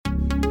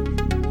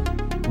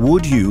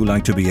Would you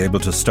like to be able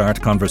to start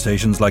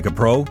conversations like a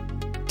pro?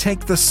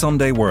 Take the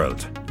Sunday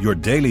World, your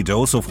daily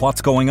dose of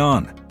what's going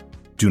on.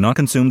 Do not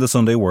consume the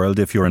Sunday World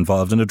if you're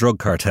involved in a drug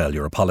cartel,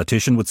 you're a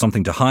politician with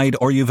something to hide,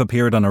 or you've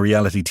appeared on a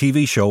reality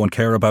TV show and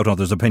care about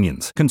others'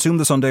 opinions. Consume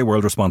the Sunday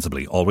World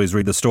responsibly. Always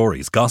read the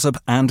stories, gossip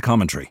and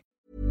commentary.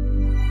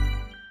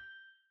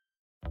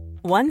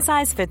 One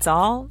size fits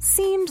all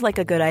seemed like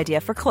a good idea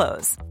for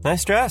clothes.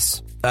 Nice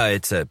dress.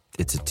 It's a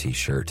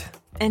t-shirt.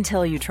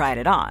 Until you tried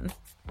it on.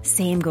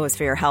 Same goes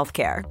for your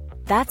healthcare.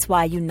 That's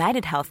why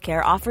United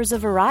Healthcare offers a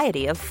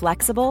variety of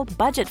flexible,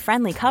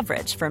 budget-friendly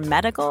coverage for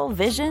medical,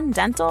 vision,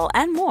 dental,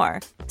 and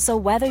more. So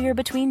whether you're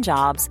between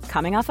jobs,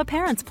 coming off a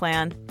parent's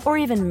plan, or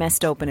even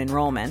missed open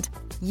enrollment,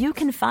 you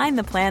can find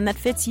the plan that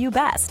fits you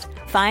best.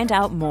 Find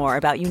out more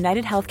about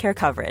United Healthcare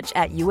coverage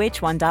at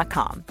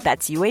uh1.com.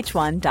 That's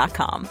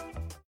uh1.com.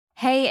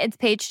 Hey, it's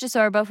Paige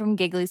DeSorbo from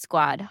Giggly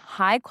Squad.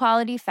 High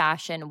quality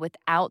fashion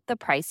without the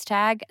price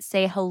tag.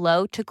 Say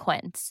hello to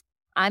Quince.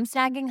 I'm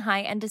snagging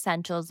high-end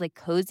essentials like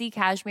cozy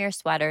cashmere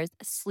sweaters,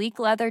 sleek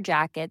leather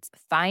jackets,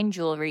 fine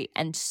jewelry,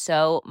 and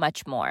so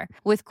much more.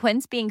 With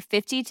Quince being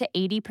 50 to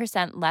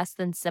 80% less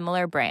than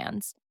similar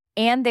brands.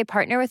 And they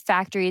partner with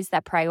factories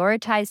that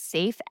prioritize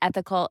safe,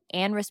 ethical,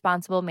 and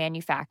responsible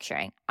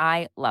manufacturing.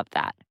 I love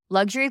that.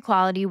 Luxury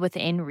quality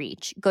within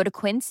reach. Go to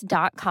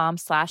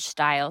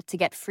quince.com/style to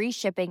get free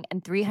shipping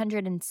and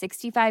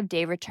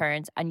 365-day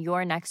returns on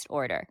your next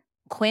order.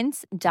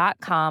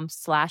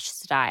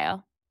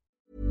 Quince.com/style.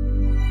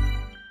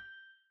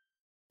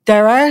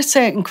 There are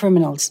certain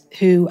criminals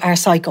who are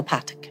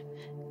psychopathic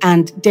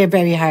and they're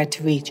very hard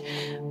to reach.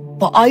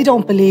 But I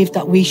don't believe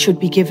that we should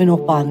be giving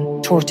up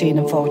on 13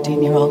 and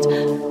 14-year-olds.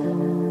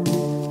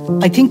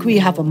 I think we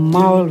have a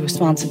moral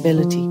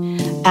responsibility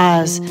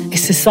as a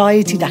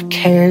society that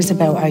cares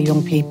about our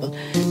young people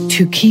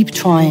to keep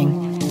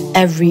trying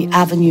every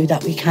avenue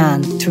that we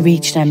can to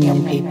reach them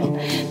young people.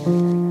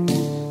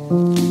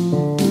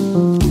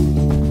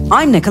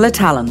 I'm Nicola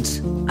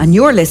Tallant, and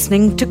you're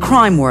listening to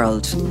Crime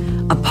World,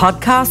 a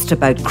podcast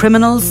about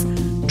criminals,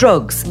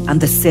 drugs, and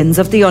the sins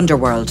of the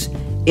underworld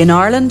in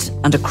Ireland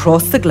and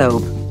across the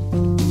globe.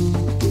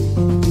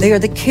 They are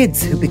the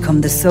kids who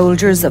become the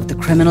soldiers of the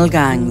criminal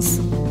gangs.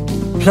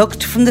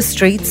 Plucked from the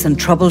streets and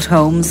troubled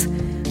homes,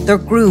 they're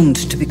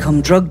groomed to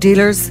become drug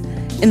dealers,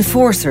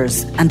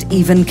 enforcers, and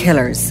even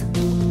killers.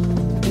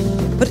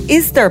 But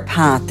is their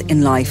path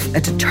in life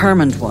a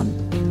determined one?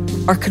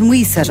 Or can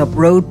we set up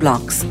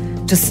roadblocks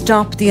to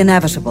stop the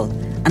inevitable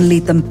and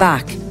lead them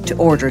back to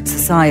ordered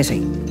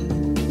society?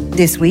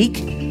 This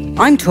week,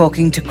 I'm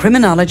talking to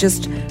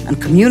criminologist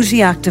and community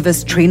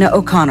activist Trina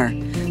O'Connor,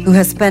 who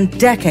has spent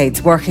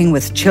decades working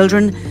with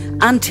children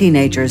and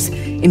teenagers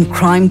in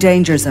crime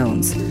danger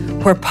zones,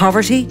 where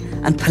poverty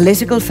and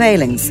political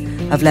failings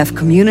have left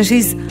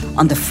communities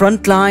on the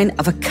front line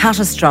of a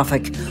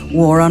catastrophic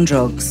war on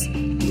drugs.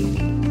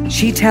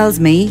 She tells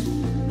me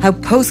how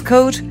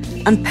postcode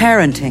and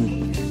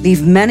parenting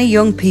leave many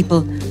young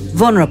people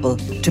vulnerable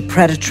to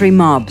predatory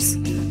mobs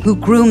who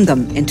groom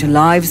them into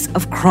lives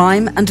of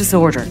crime and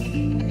disorder.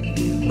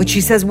 But she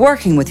says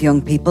working with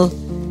young people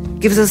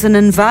gives us an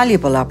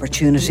invaluable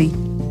opportunity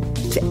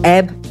to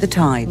ebb the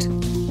tide.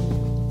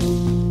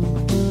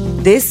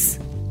 This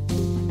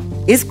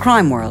is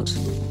Crime World,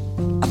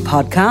 a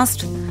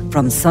podcast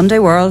from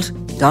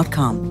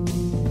SundayWorld.com.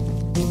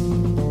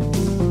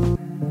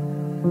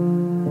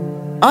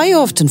 I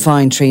often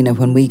find, Trina,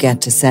 when we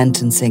get to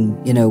sentencing,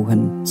 you know,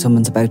 when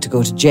someone's about to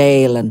go to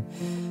jail and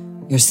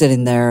you're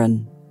sitting there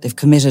and they've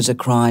committed a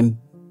crime.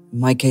 In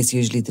my case,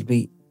 usually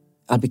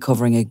I'll be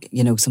covering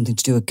something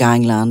to do with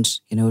gangland.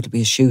 You know, it'll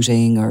be a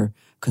shooting or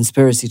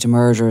conspiracy to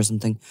murder or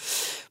something.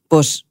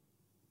 But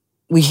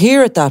we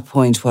hear at that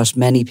point what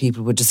many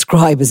people would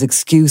describe as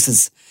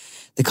excuses.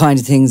 The kind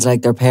of things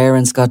like their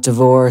parents got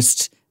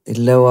divorced, they had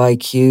low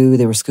IQ,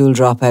 they were school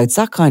dropouts,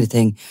 that kind of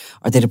thing.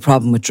 Or they had a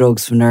problem with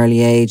drugs from an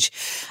early age.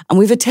 And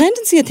we've a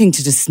tendency, I think,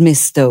 to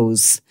dismiss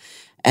those.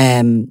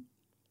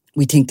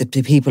 We think that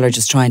the people are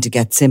just trying to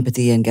get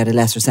sympathy and get a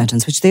lesser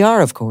sentence, which they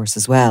are, of course,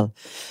 as well.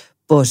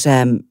 But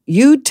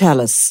you tell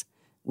us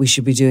we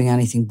should be doing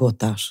anything but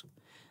that.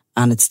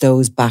 And it's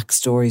those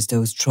backstories,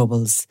 those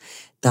troubles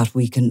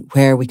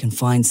where we can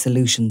find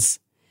solutions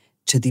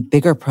to the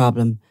bigger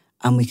problem,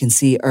 and we can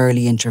see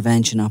early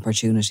intervention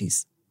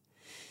opportunities.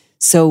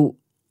 So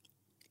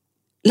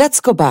let's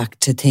go back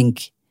to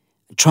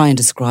try and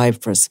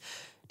describe for us,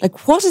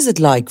 like, what is it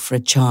like for a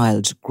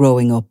child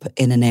growing up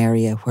in an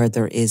area where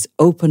there is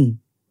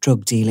open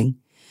drug dealing,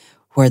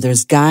 where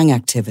there's gang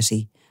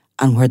activity,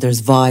 and where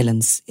there's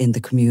violence in the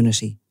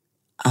community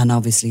and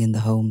obviously in the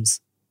homes?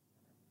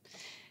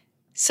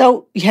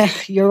 So, yeah,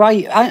 you're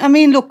right. I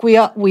mean, look, we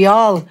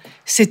all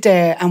sit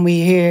there and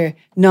we hear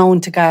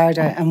known to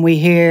Garda and we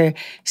hear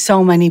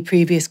so many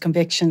previous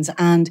convictions.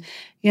 And,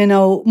 you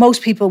know,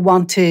 most people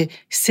want to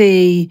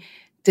see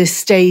the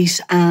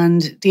state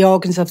and the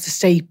organs of the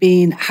state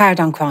being hard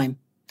on crime.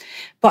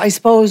 But I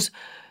suppose,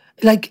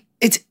 like,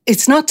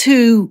 it's not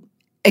to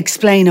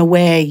explain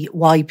away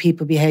why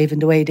people behave in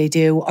the way they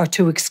do or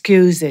to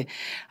excuse it.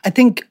 I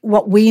think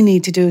what we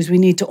need to do is we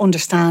need to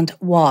understand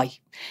why.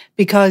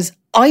 Because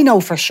I know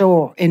for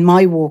sure in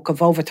my work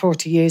of over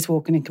 30 years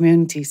working in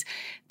communities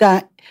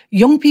that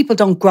young people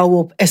don't grow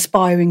up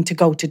aspiring to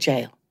go to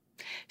jail.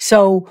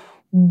 So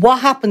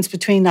what happens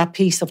between that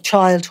piece of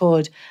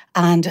childhood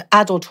and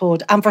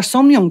adulthood, and for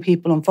some young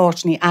people,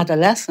 unfortunately,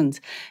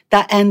 adolescents,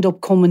 that end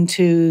up coming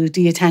to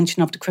the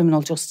attention of the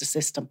criminal justice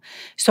system.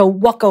 So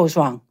what goes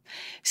wrong?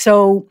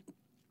 So,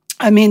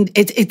 I mean,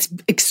 it's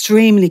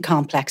extremely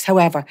complex.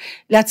 However,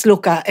 let's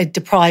look at a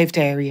deprived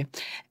area.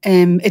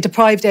 A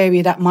deprived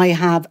area that might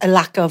have a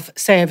lack of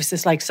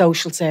services like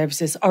social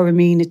services or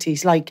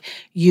amenities like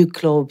youth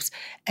clubs,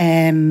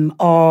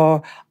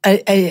 or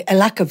a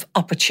lack of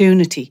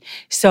opportunity.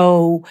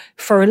 So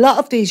for a lot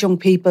of these young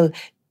people,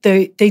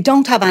 they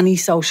don't have any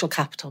social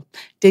capital.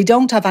 They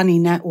don't have any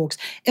networks.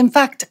 In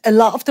fact, a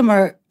lot of them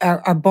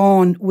are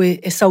born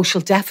with a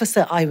social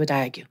deficit, I would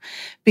argue,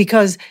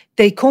 because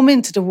they come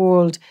into the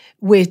world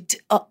with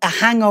a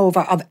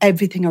hangover of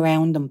everything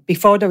around them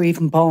before they're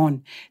even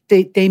born.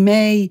 They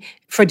may,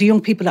 for the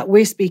young people that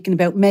we're speaking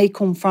about, may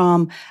come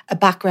from a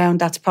background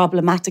that's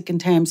problematic in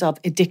terms of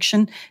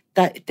addiction,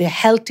 that the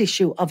health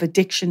issue of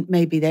addiction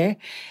may be there.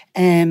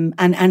 And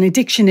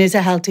addiction is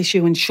a health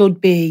issue and should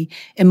be,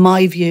 in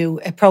my view,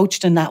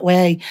 approached in that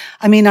way.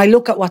 I mean, I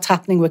look at what's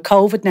happening with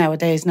COVID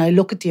nowadays, and I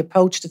look at the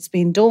approach that's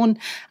being done,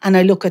 and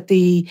I look at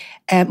the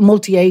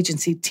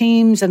multi-agency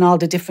teams and all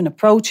the different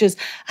approaches.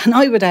 And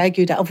I would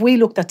argue that if we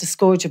looked at the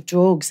scourge of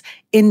drugs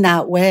in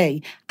that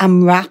way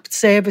and wrapped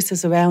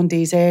services around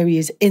these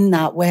areas in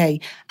that way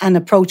and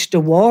approached the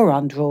war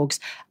on drugs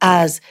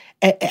as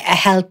a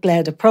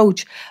health-led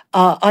approach,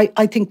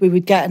 I think we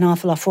would get an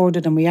awful lot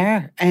further than we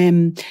are.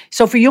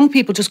 So for young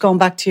people, just going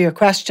back to your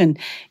question,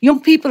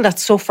 young people that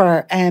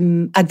suffer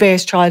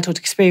adverse childhood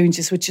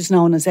experiences, which is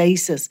known as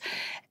ACEs,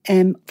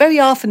 very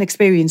often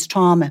experience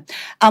trauma.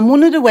 And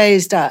one of the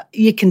ways that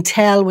you can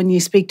tell when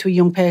you speak to a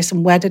young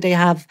person whether they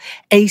have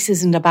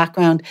ACEs in the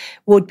background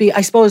would be,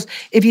 I suppose,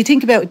 if you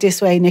think about it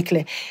this way,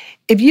 Nicola,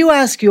 if you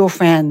ask your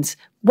friends,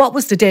 what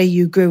was the day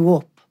you grew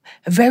up?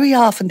 Very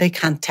often they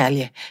can't tell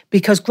you,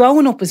 because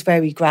growing up is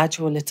very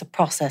gradual. It's a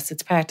process.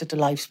 It's part of the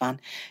lifespan.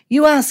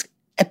 You ask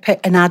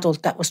an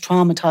adult that was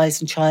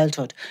traumatised in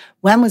childhood,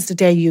 when was the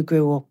day you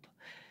grew up?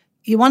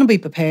 You want to be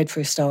prepared for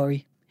a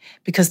story,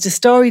 because the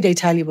story they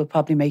tell you will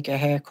probably make your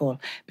hair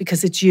curl,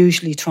 because it's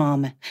usually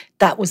trauma.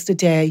 That was the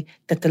day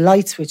that the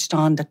light switched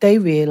on, that they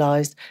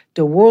realised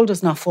the world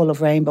is not full of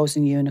rainbows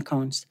and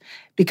unicorns,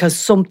 because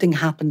something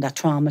happened that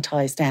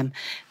traumatised them.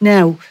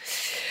 Now,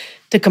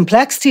 the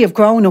complexity of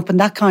growing up in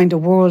that kind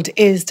of world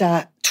is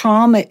that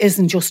trauma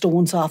isn't just a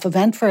once-off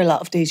event for a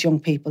lot of these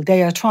young people.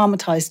 They are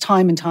traumatised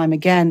time and time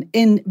again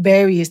in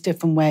various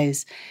different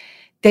ways.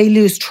 They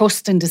lose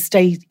trust in the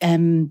state.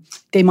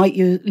 They might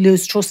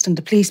lose trust in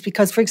the police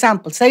because, for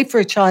example, say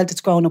for a child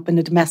that's grown up in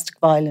a domestic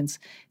violence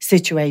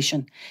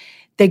situation,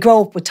 they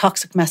grow up with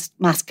toxic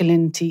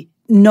masculinity.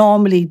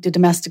 Normally, the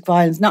domestic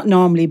violence, not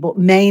normally, but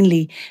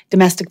mainly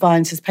domestic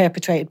violence is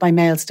perpetrated by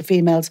males to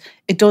females.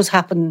 It does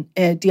happen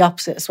the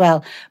opposite as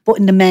well. But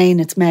in the main,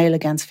 it's male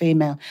against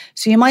female.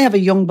 So you might have a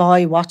young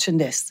boy watching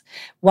this,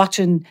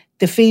 watching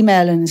the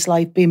female in his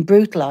life being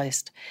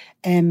brutalised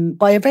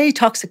by a very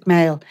toxic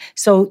male.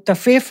 So they're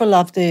fearful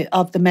of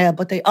the male,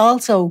 but they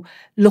also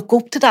look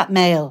up to that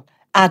male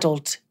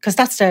adult because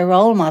that's their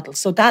role model.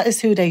 So that is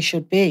who they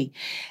should be.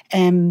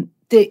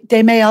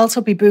 They may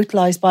also be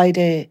brutalised by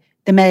the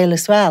male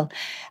as well.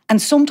 And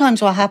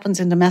sometimes what happens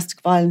in domestic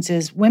violence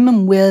is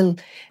women will,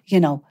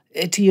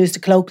 to use the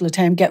colloquial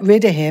term, get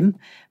rid of him,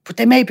 but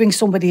they may bring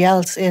somebody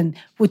else in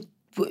with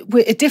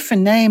a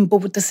different name, but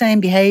with the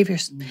same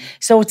behaviours.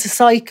 So it's a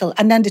cycle.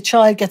 And then the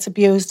child gets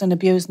abused and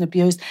abused and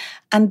abused.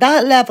 And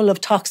that level of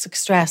toxic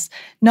stress,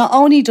 not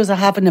only does it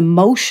have an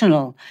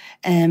emotional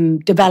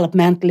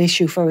developmental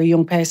issue for a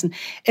young person,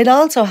 it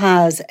also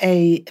has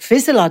a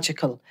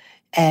physiological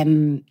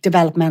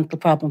developmental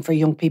problem for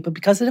young people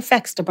because it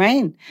affects the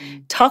brain.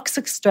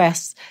 Toxic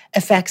stress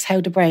affects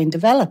how the brain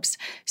develops.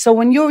 So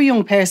when you're a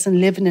young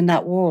person living in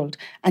that world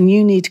and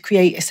you need to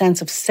create a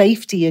sense of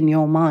safety in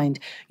your mind,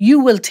 you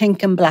will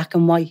think in black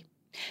and white.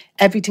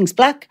 Everything's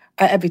black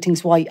or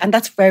everything's white. And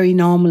that's very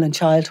normal in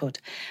childhood.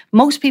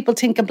 Most people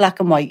think in black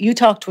and white. You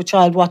talk to a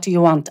child, what do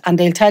you want? And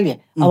they'll tell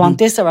you, I want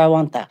this or I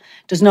want that.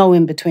 There's no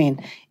in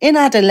between. In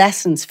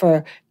adolescence,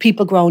 for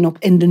people growing up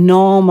in the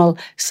normal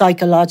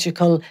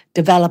psychological,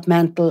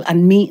 developmental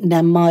and meeting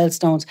them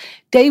milestones,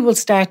 they will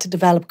start to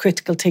develop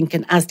critical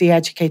thinking as they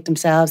educate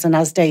themselves and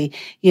as they,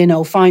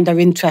 find their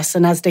interests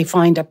and as they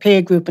find their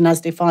peer group and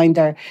as they find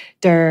their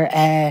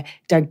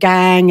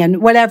gang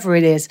and whatever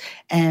it is,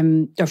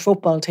 their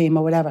football team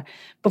or whatever.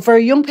 But for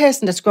a young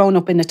person that's grown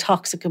up in a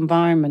toxic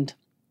environment,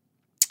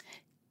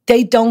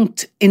 they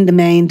don't, in the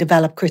main,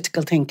 develop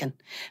critical thinking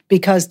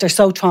because they're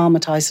so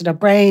traumatized. So their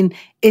brain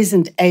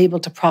isn't able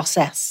to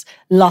process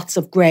lots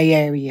of grey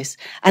areas.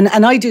 And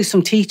I do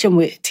some teaching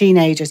with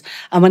teenagers.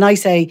 And when I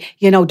say,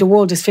 the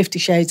world is 50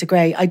 shades of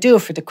grey, I do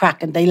it for the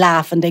crack, and they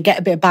laugh and they get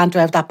a bit of banter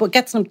out of that, but it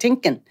gets them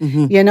thinking.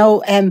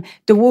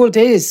 The world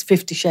is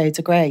 50 shades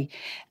of grey.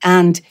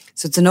 And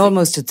so it's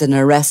an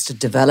arrested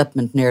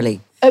development nearly.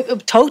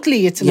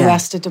 Totally, it's an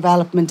arrested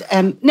development.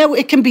 Now,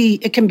 it can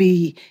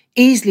be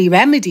easily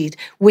remedied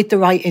with the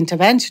right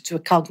interventions,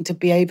 with cognitive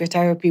behaviour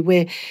therapy,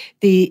 with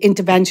the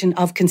intervention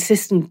of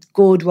consistent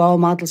good role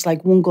models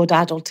like One Good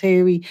Adult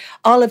theory,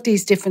 all of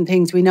these different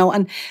things we know.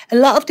 And a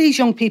lot of these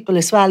young people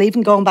as well,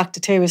 even going back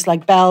to theories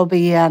like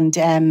Bowlby and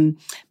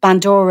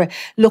Bandura,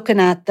 looking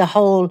at the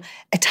whole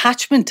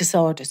attachment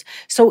disorders.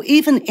 So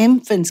even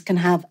infants can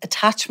have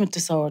attachment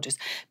disorders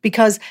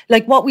because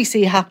like what we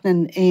see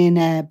happening in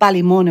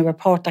Ballymun, a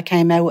report that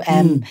came out,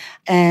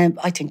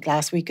 I think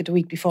last week or the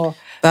week before.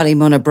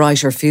 Ballymun, a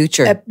brighter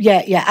future.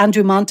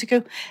 Andrew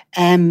Montague.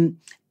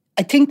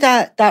 I think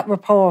that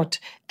report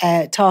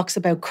talks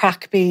about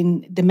crack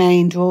being the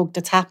main drug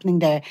that's happening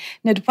there.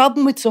 Now, the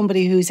problem with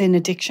somebody who's in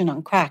addiction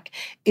on crack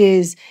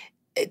is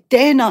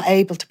they're not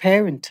able to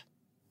parent.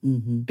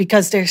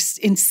 Because they're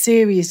in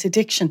serious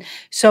addiction.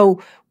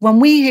 So when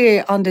we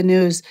hear on the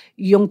news,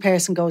 young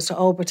person goes to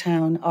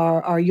Obertown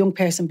or a young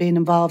person being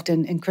involved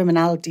in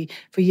criminality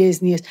for years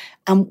and years,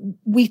 and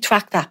we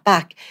track that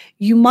back,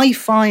 you might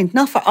find,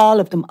 not for all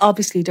of them,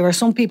 obviously there are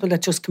some people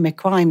that just commit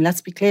crime,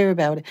 let's be clear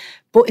about it,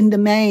 but in the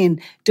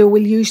main, there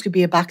will usually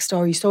be a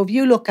backstory. So if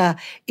you look at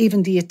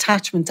even the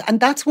attachments,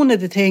 and that's one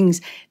of the things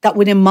that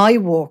within my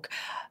work,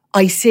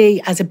 I see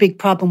as a big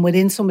problem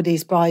within some of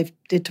these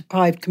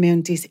deprived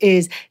communities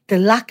is the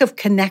lack of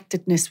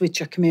connectedness with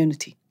your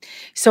community.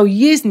 So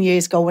years and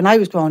years ago, when I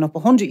was growing up,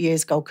 100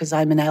 years ago, because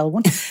I'm an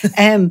Elwyn,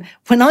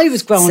 when I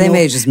was growing up... Same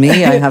age as me,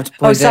 I have to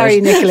point out. Oh, sorry,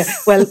 Nicola.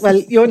 Well,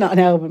 you're not an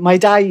Elwyn. My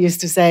dad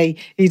used to say,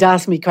 he'd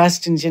ask me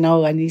questions,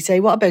 and he'd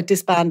say, what about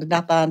this band and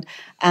that band?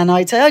 And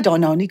I'd say, I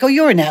don't know. And he'd go,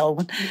 you're an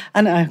Elwyn.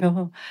 And I go,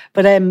 oh.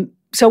 But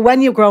so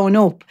when you're growing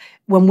up,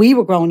 when we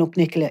were growing up,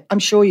 Nicola, I'm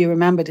sure you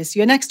remember this,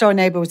 your next door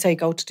neighbour would say,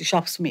 go to the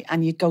shops for me,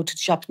 and you'd go to the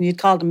shops and you'd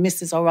call them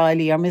Mrs.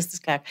 O'Reilly or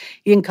Mrs. Clark.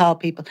 You didn't call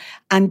people.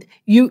 And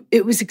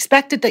it was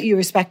expected that you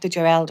respected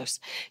your elders.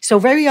 So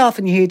very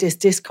often you hear this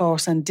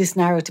discourse and this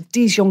narrative,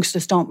 these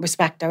youngsters don't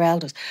respect their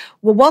elders.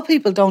 Well, what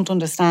people don't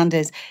understand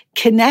is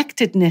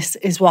connectedness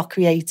is what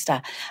creates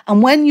that.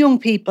 And when young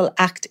people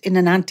act in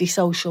an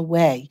antisocial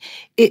way,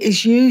 it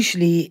is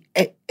usually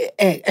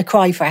a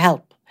cry for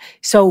help.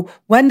 So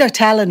when they're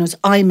telling us,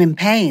 I'm in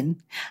pain,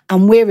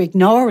 and we're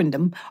ignoring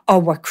them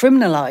or we're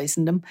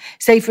criminalising them,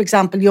 say, for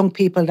example, young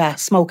people that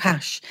smoke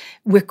hash,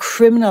 we're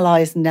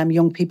criminalising them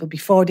young people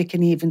before they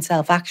can even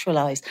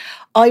self-actualise.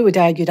 I would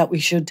argue that we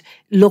should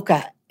look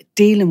at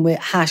dealing with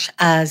hash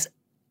as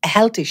a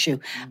health issue,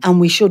 and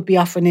we should be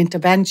offering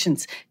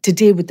interventions to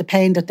deal with the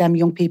pain that them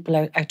young people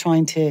are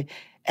trying to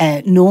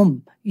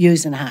numb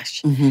using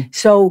hash.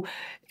 So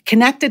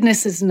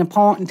connectedness is an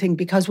important thing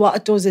because what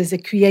it does is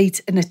it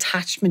creates an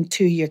attachment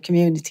to your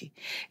community.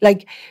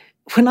 Like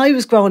when I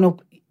was growing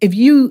up, if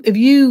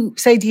you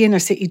say the inner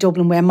city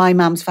Dublin, where my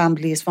mum's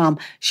family is from,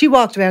 she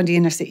walked around the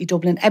inner city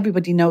Dublin,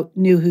 everybody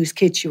knew whose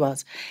kid she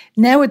was.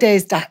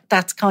 Nowadays,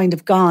 that's kind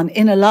of gone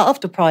in a lot of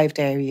deprived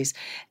areas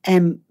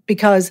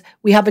because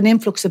we have an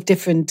influx of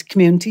different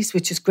communities,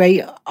 which is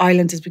great.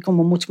 Ireland has become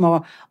a much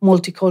more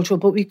multicultural,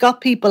 but we've got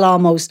people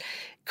almost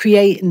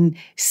creating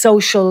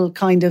social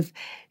kind of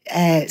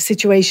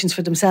situations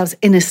for themselves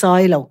in a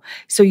silo.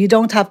 So you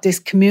don't have this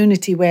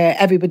community where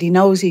everybody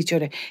knows each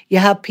other. You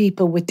have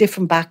people with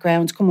different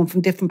backgrounds coming from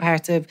different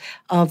parts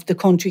of the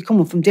country,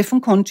 coming from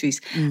different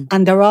countries,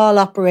 and they're all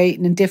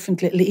operating in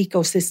different little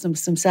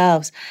ecosystems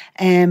themselves,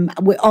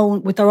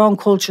 with their own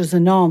cultures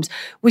and norms,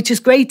 which is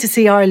great to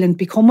see Ireland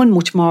becoming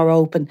much more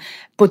open.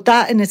 But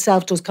that in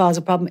itself does cause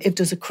a problem if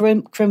there's a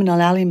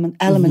criminal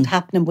element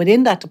happening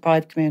within that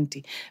deprived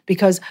community.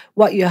 Because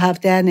what you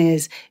have then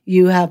is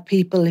you have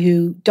people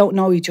who don't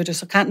know each other,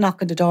 so can't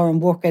knock on the door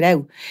and work it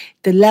out.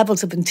 The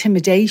levels of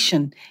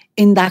intimidation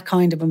in that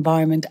kind of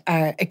environment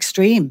are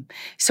extreme.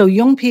 So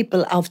young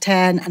people of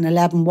 10 and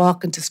 11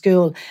 walking to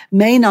school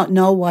may not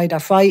know why they're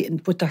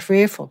frightened, but they're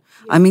fearful.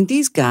 I mean,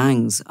 these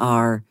gangs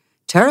are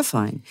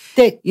terrifying.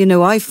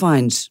 I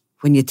find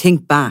when you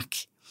think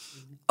back,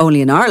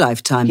 only in our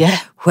lifetime,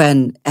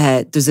 when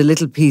there's a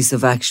little piece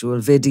of actual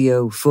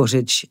video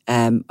footage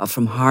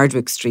from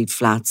Hardwick Street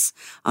flats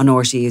on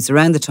RTE. It's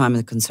around the time of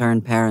the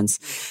Concerned Parents.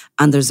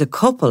 And there's a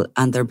couple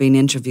and they're being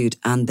interviewed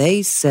and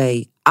they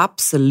say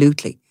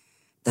absolutely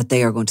that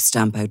they are going to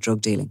stamp out drug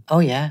dealing. Oh,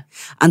 yeah.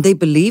 And they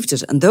believed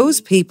it. And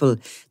those people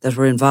that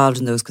were involved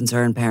in those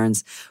Concerned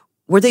Parents,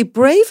 were they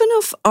brave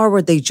enough or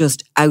were they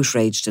just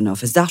outraged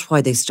enough? Is that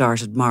why they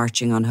started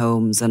marching on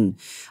homes? And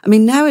I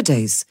mean,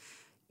 nowadays,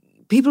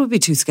 people would be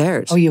too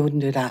scared. Oh, you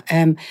wouldn't do that.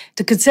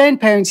 The Concerned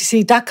Parents, you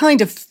see, that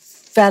kind of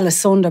fell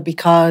asunder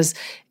because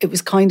it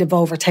was kind of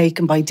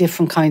overtaken by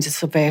different kinds of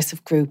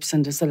subversive groups,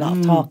 and there's a lot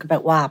of talk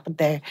about what happened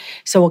there.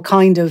 So it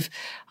kind of,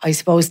 I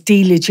suppose,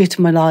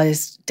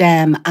 delegitimised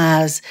them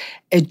as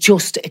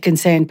just a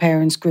concerned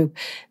parents group.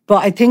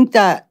 But I think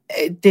that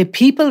the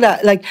people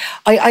that, like,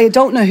 I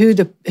don't know who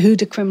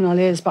the criminal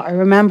is, but I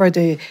remember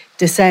the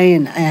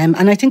saying,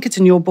 and I think it's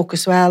in your book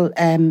as well,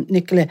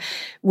 Nicola,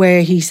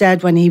 where he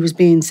said when he was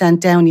being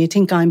sent down, you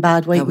think I'm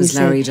bad, wait. That was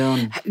Larry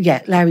Dunn.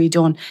 Yeah, Larry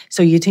Dunn.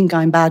 So you think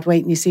I'm bad,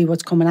 wait and you see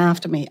what's coming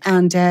after me.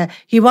 And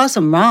he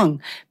wasn't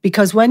wrong,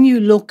 because when you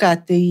look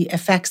at the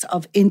effects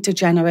of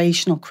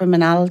intergenerational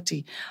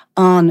criminality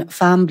on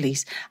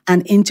families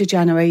and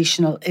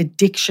intergenerational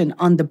addiction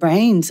on the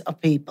brains of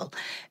people,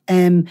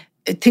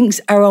 things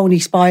are only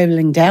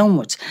spiralling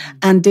downwards.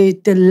 And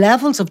the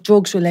levels of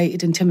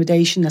drugs-related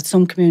intimidation that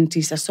some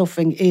communities are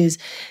suffering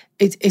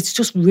it's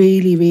just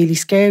really, really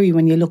scary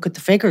when you look at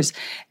the figures.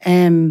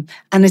 And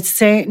it's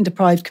certain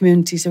deprived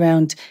communities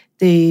around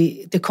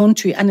the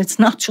country, and it's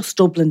not just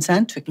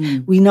Dublin-centric.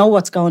 We know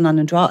what's going on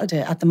in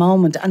Drogheda at the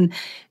moment, and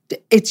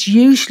it's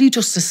usually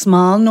just a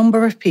small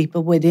number of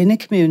people within a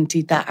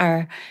community that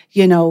are,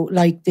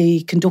 like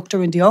the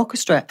conductor in the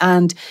orchestra,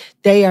 and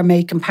they are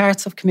making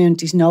parts of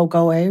communities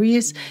no-go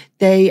areas.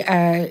 They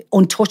are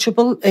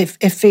untouchable, if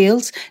it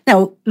feels.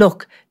 Now,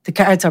 look, the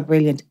cards are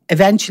brilliant.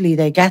 Eventually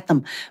they get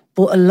them.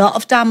 But a lot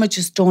of damage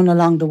is done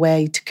along the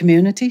way to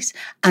communities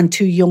and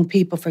to young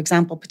people, for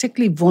example,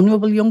 particularly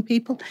vulnerable young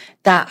people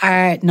that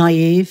are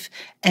naive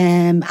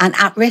and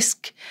at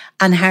risk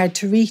and hard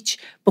to reach,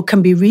 but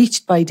can be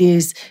reached by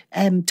these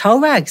tow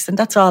rags. And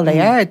that's all they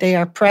are. They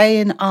are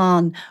preying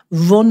on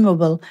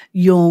vulnerable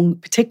young,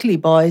 particularly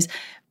boys.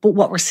 But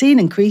what we're seeing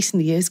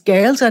increasingly is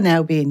girls are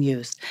now being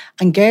used,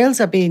 and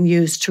girls are being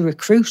used to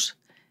recruit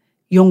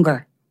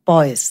younger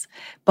boys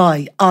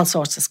by all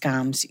sorts of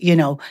scams,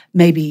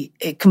 maybe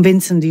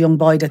convincing the young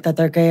boy that they're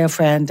their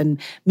girlfriend, and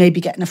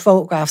maybe getting a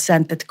photograph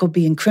sent that could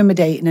be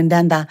incriminating, and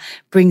then that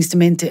brings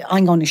them into,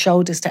 I'm going to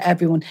show this to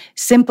everyone.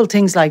 Simple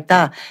things like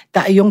that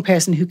a young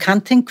person who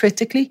can't think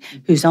critically,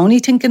 who's only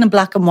thinking in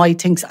black and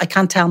white, thinks, I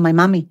can't tell my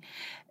mammy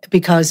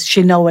because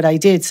she'll know what I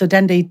did. So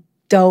then they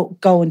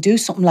don't go and do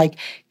something like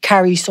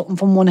carry something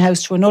from one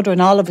house to another,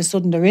 and all of a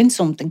sudden they're in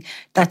something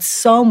that's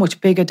so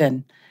much bigger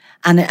than.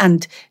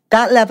 And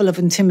that level of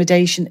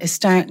intimidation is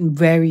starting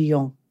very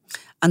young.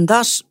 And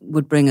that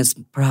would bring us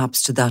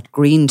perhaps to that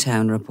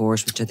Greentown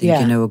report, which I think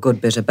you know a good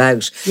bit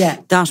about. Yeah.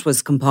 That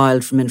was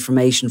compiled from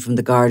information from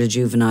the Garda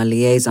Juvenile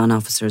Liaison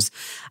Officers,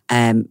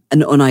 an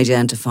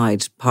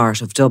unidentified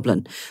part of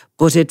Dublin.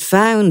 But it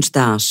found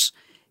that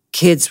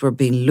kids were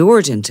being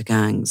lured into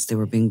gangs, they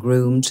were being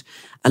groomed.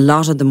 A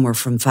lot of them were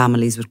from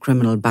families with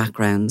criminal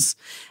backgrounds.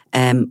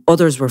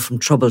 Others were from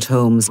troubled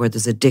homes where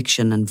there's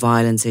addiction and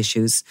violence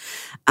issues.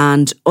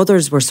 And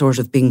others were sort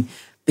of being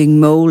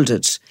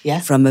moulded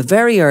from a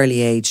very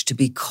early age to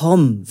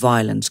become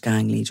violent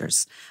gang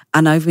leaders.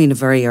 And I mean a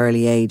very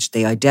early age,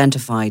 they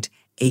identified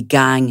a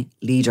gang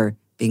leader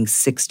being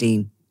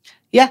 16.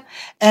 Yeah,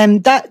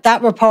 that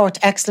report,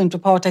 excellent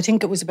report, I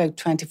think it was about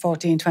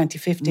 2014,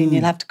 2015,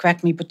 you'll have to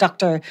correct me, but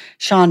Dr.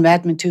 Sean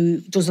Redmond, who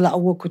does a lot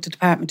of work with the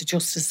Department of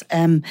Justice,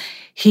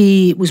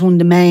 he was one of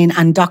the main,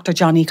 and Dr.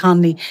 Johnny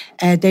Connolly,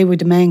 they were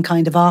the main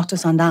kind of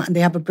authors on that, and they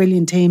have a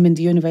brilliant team in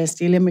the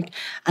University of Limerick,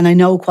 and I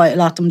know quite a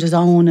lot of them. There's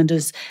Owen and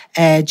there's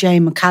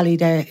Jane McCally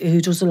there, who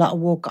does a lot of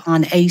work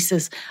on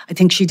ACEs. I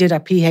think she did her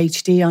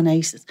PhD on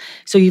ACEs.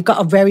 So you've got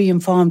a very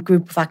informed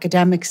group of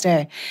academics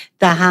there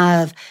that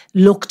have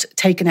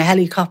taken a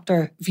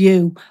helicopter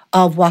view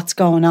of what's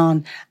going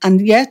on. And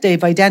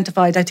they've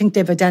identified at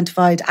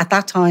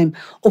that time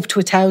up to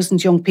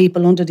 1,000 young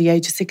people under the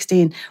age of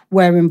 16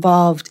 were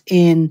involved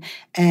in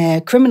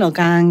criminal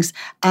gangs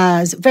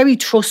as very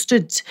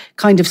trusted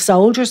kind of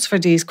soldiers for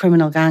these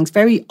criminal gangs,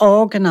 very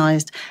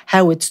organised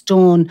how it's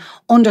done,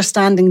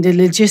 understanding the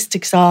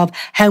logistics of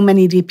how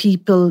many of the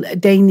people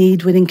they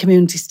need within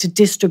communities to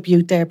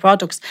distribute their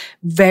products,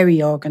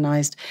 very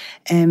organised.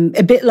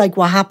 A bit like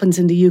what happens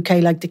in the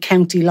UK, like the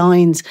county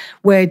lines,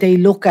 where they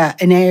look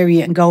at an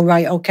area and go,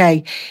 right,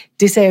 okay,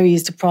 this area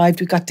is deprived,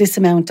 we've got this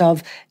amount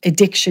of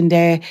addiction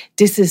there,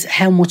 this is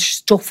how much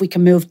stuff we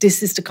can move,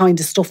 this is the kind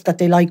of stuff that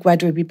they like,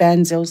 whether it be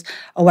benzos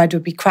or whether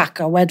it be crack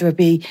or whether it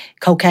be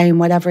cocaine,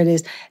 whatever it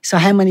is. So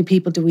how many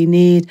people do we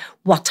need?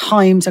 What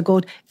times are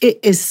good? It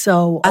is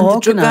so organised. And the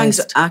drug gangs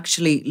are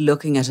actually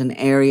looking at an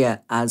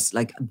area as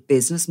like a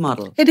business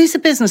model. It is a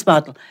business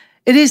model.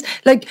 It is.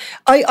 Like,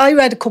 I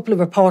read a couple of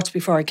reports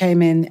before I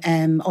came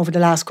in over the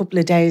last couple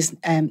of days,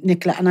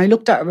 Nicola, and I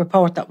looked at a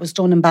report that was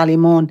done in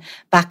Ballymun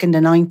back in the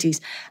 90s,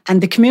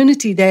 and the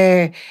community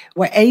there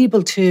were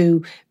able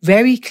to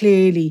very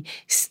clearly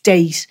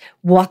state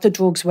what the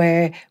drugs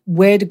were,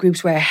 where the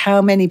groups were,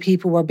 how many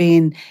people were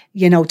being,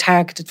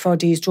 targeted for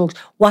these drugs,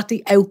 what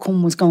the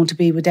outcome was going to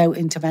be without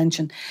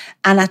intervention.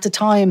 And at the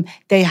time,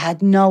 they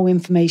had no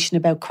information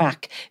about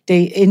crack.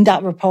 In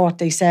that report,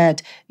 they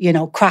said,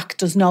 crack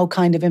does no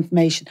kind of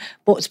information,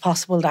 but it's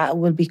possible that it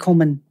will be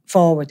coming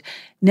forward.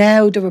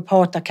 Now the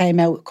report that came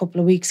out a couple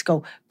of weeks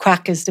ago,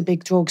 crack is the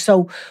big drug.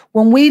 So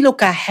when we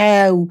look at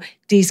how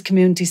these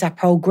communities are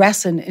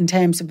progressing in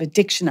terms of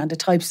addiction and the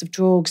types of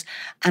drugs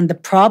and the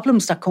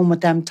problems that come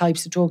with them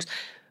types of drugs,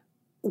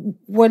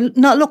 we're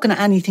not looking at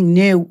anything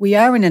new. We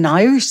are in an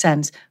Irish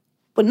sense,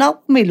 but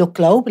not when we look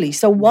globally.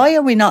 So why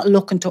are we not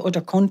looking to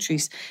other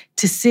countries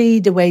to see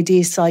the way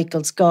these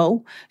cycles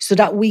go so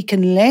that we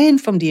can learn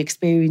from the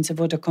experience of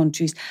other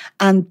countries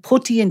and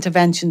put the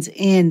interventions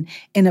in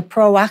a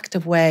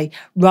proactive way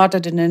rather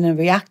than in a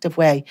reactive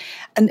way?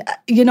 And,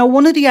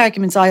 one of the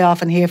arguments I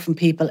often hear from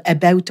people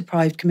about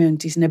deprived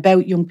communities and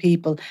about young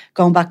people,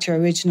 going back to your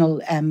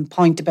original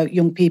point about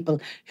young people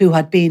who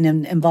had been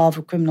involved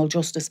with criminal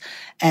justice,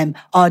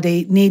 or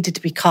they needed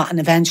to be caught and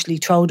eventually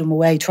throw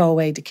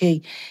away the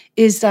key,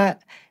 is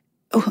that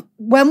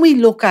when we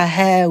look at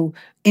how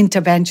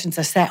interventions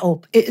are set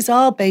up, it is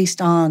all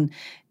based on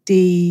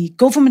the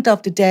government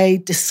of the day,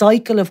 the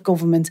cycle of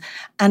government,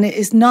 and it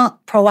is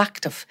not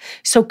proactive.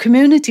 So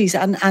communities,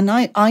 and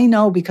I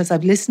know because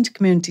I've listened to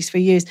communities for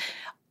years,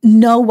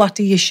 know what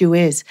the issue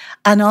is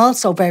and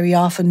also very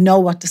often know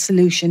what the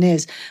solution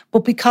is.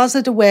 But because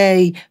of the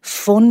way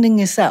funding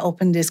is set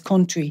up in this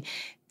country,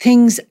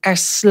 things are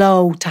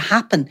slow to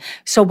happen.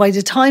 So by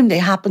the time they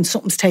happen,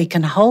 something's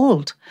taken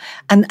hold.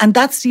 And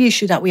that's the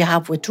issue that we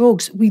have with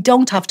drugs. We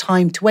don't have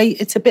time to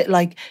wait. It's a bit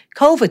like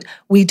COVID.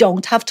 We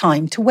don't have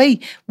time to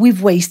wait.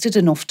 We've wasted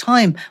enough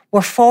time.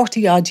 We're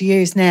 40 odd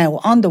years now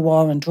on the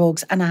war on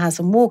drugs and it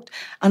hasn't worked.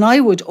 And I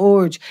would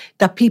urge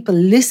that people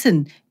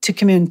listen to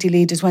community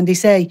leaders when they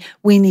say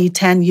we need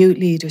 10 youth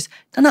leaders.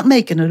 They're not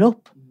making it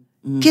up.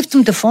 Give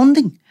them the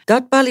funding.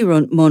 That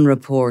Ballymun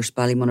report,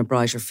 Ballymon A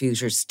Brighter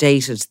Future,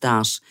 stated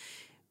that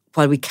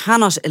while we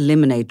cannot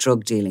eliminate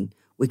drug dealing,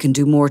 we can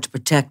do more to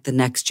protect the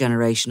next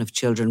generation of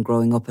children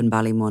growing up in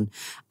Ballymun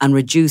and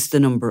reduce the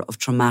number of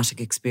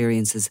traumatic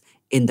experiences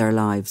in their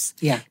lives.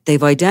 Yeah.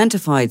 They've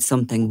identified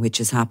something which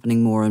is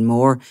happening more and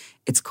more.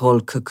 It's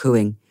called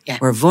cuckooing,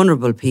 where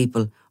vulnerable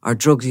people or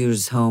drug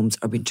users' homes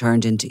are being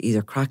turned into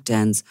either crack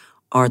dens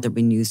or they're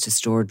being used to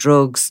store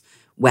drugs,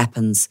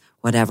 weapons,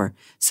 whatever.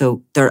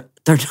 So they're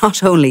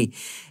not only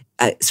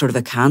sort of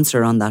a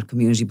cancer on that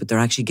community, but they're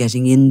actually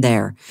getting in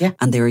there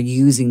and they're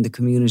using the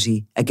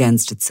community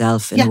against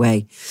itself in a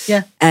way.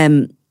 Yeah.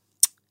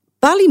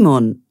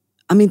 Ballymun,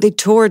 I mean, they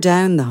tore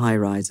down the high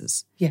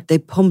rises. Yeah. They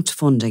pumped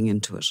funding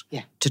into it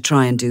to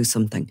try and do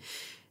something.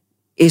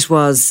 It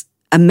was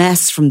a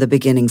mess from the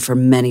beginning for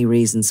many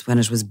reasons. When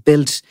it was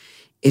built,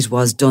 it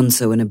was done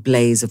so in a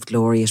blaze of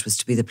glory. It was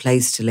to be the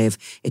place to live.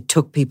 It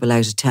took people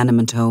out of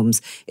tenement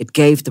homes. It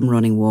gave them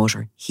running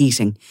water,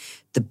 heating.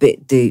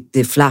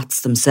 The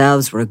flats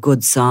themselves were a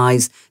good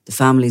size. The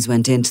families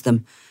went into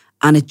them.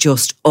 And it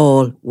just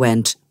all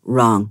went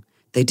wrong.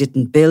 They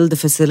didn't build the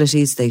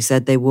facilities they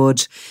said they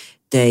would.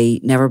 They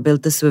never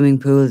built the swimming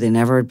pool. They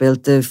never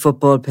built the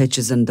football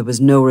pitches, and there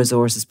was no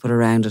resources put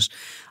around it.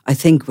 I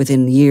think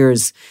within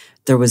years,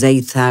 there was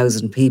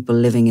 8,000 people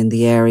living in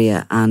the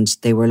area and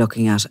they were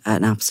looking at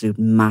an absolute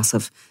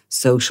massive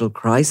social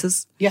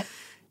crisis. Yeah.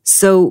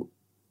 So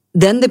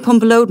then they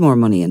pump a load more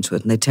money into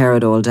it and they tear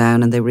it all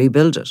down and they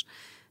rebuild it.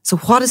 So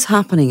what is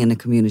happening in a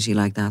community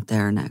like that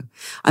there now?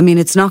 I mean,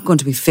 it's not going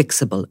to be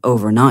fixable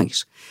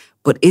overnight,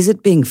 but is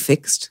it being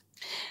fixed?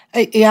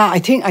 Yeah, I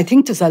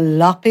think there's a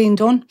lot being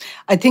done.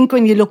 I think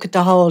when you look at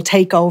the whole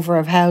takeover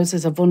of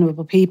houses of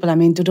vulnerable people, I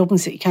mean, the Dublin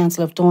City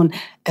Council have done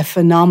a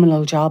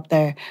phenomenal job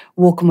there,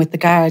 working with the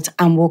guards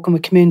and working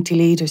with community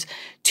leaders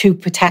to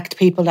protect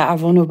people that are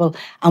vulnerable.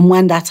 And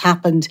when that's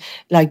happened,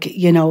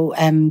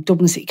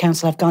 Dublin City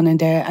Council have gone in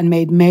there and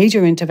made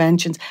major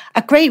interventions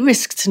at great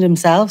risk to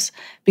themselves,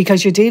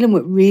 because you're dealing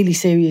with really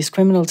serious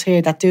criminals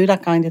here that do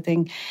that kind of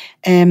thing.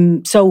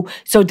 So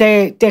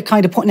they're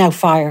kind of putting out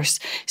fires.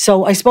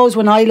 So I suppose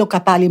when I look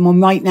at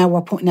Ballymun right now,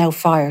 we're putting out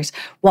fires.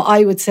 What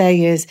I would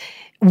say is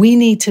we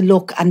need to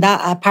look, and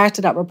that part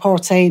of that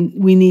report saying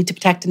we need to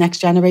protect the next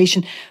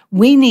generation,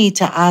 we need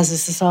to, as a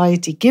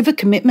society, give a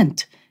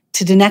commitment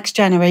to the next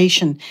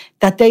generation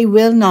that they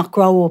will not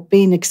grow up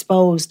being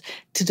exposed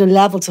to the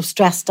levels of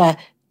stress that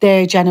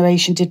their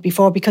generation did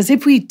before. Because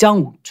if we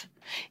don't,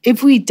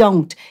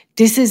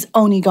 this is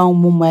only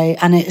going one way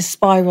and it is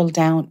spiraled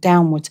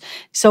downwards.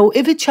 So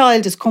if a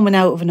child is coming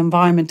out of an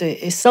environment,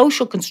 a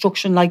social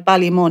construction like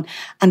Ballymun,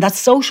 and that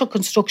social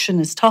construction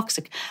is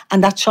toxic,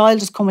 and that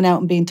child is coming out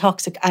and being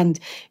toxic and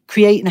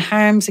creating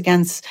harms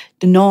against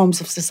the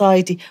norms of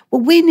society,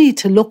 well, we need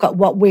to look at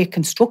what we're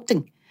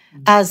constructing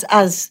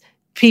as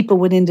people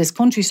within this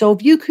country. So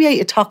if you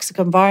create a toxic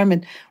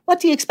environment, what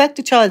do you expect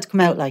a child to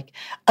come out like?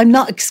 I'm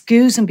not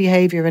excusing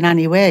behaviour in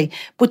any way,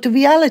 but the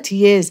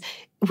reality is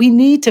we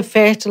need to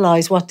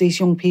fertilise what these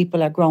young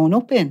people are growing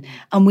up in.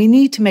 And we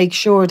need to make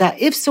sure that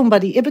if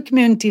a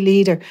community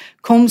leader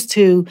comes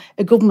to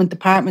a government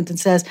department and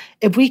says,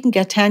 if we can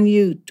get 10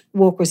 youth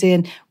workers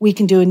in, we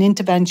can do an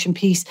intervention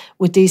piece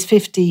with these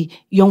 50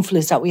 young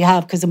fellas that we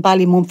have. Because in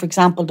Ballymun, for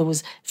example, there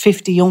was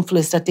 50 young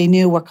fellas that they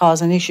knew were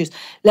causing issues.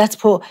 Let's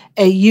put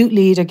a youth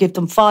leader, give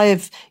them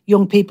 5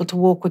 young people to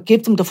work with,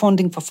 give them the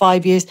funding for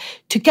 5 years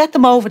to get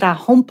them over that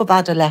hump of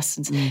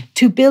adolescence,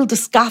 to build the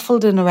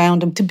scaffolding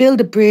around them, to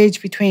build a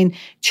bridge between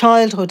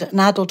childhood and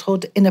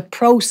adulthood in a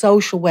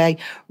pro-social way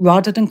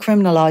rather than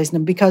criminalising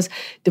them. Because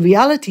the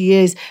reality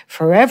is,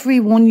 for every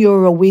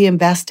 €1 we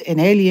invest in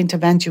early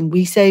intervention,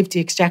 we save the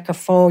Exchequer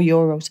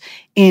 €4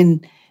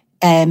 in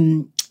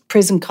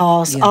prison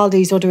costs, all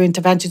these other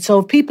interventions. So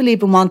if people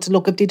even want to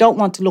look, if they don't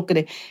want to look at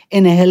it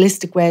in a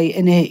holistic way,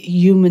 in a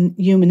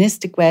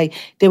humanistic way,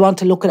 they want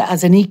to look at it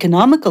as an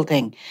economical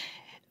thing.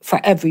 For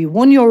every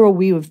 €1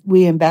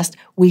 we invest,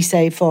 we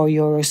save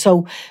 €4.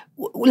 So,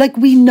 like,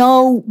 we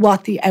know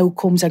what the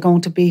outcomes are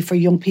going to be for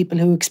young people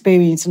who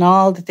experience and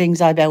all the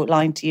things I've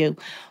outlined to you.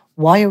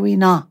 Why are we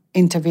not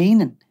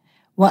intervening?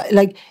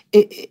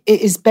 It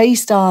is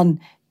based on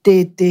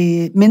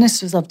the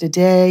ministers of the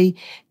day,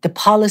 the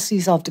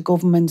policies of the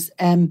governments.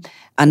 And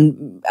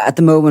at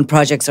the moment,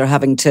 projects are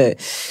having to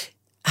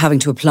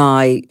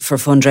apply for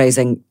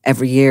fundraising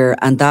every year.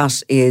 And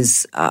that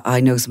is, I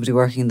know somebody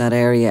working in that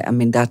area, I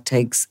mean, that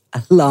takes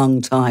a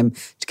long time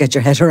to get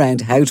your head around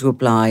how to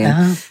apply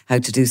and how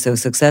to do so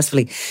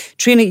successfully.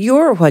 Trina,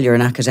 while you're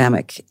an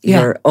academic,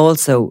 you're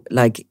also,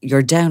 like,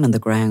 you're down on the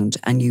ground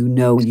and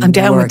I'm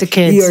down with the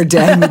kids. You're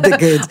down with the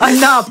kids. I'm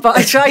not, but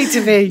I try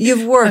to be.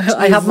 You've worked.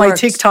 I have my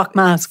TikTok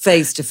mask.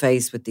 Face to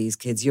face with these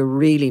kids. You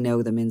really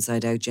know them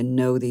inside out. You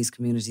know these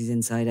communities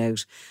inside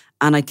out.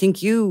 And I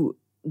think you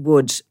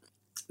would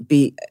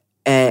be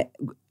a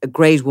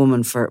great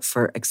woman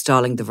for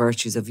extolling the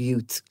virtues of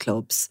youth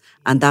clubs.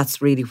 And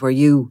that's really where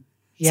you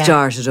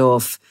started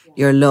off,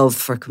 your love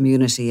for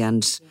community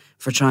and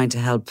for trying to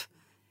help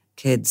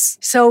kids.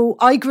 So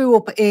I grew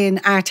up in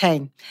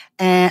Artane,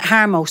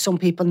 Harmo, some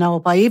people know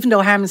it by, even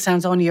though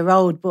Harmonstown's only a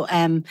road, but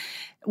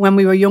when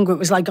we were younger, it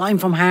was like, I'm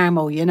from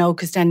Harmo,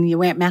 because then you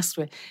weren't messed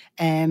with.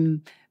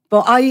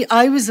 But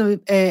I was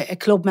a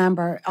club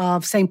member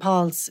of St.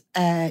 Paul's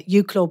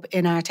Youth Club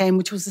in Artane,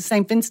 which was the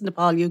St. Vincent de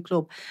Paul Youth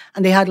Club.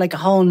 And they had like a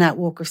whole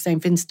network of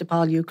St. Vincent de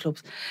Paul Youth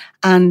Clubs.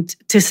 And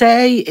to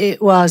say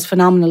it was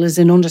phenomenal is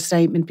an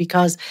understatement,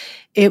 because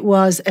it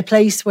was a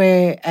place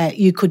where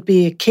you could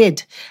be a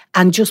kid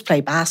and just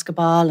play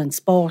basketball and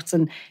sports.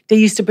 And they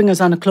used to bring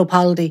us on a club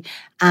holiday,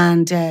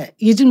 and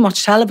you didn't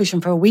watch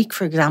television for a week,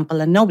 for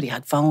example, and nobody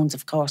had phones,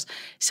 of course.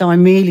 So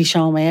I'm really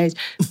showing my age.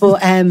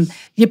 But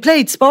you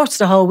played sports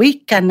the whole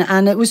week,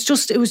 and it was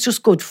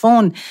just good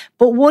fun.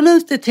 But one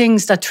of the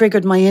things that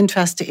triggered my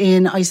interest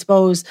in, I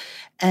suppose,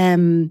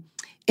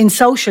 in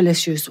social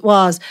issues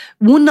was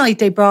one night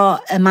they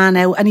brought a man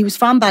out, and he was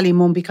from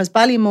Ballymun, because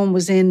Ballymun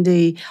was in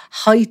the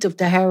height of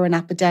the heroin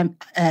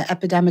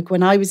epidemic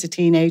when I was a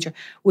teenager,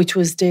 which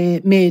was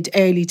the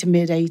early to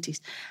mid 80s.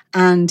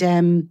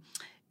 And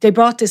they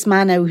brought this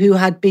man out who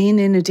had been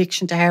in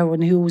addiction to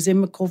heroin, who was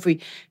in recovery,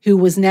 who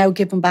was now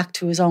given back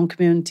to his own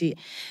community.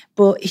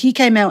 But he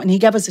came out and he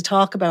gave us a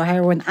talk about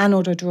heroin and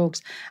other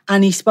drugs.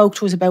 And he spoke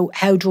to us about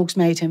how drugs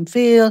made him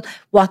feel,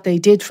 what they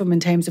did for him in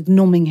terms of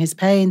numbing his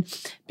pain,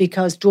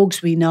 because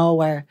drugs, we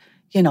know, are,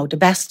 the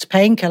best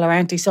painkiller,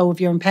 aren't they? So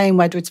if you're in pain,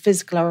 whether it's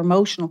physical or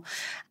emotional.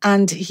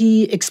 And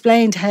he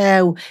explained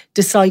how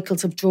the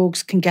cycles of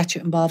drugs can get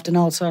you involved in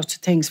all sorts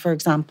of things, for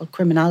example,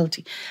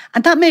 criminality.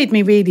 And that made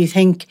me really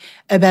think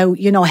about,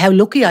 how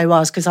lucky I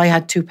was, because I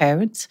had 2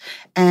 parents.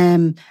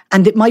 And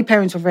my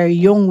parents were very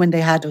young when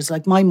they had us.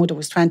 Like, my mother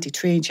was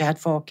 23 and she had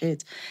 4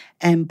 kids.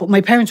 But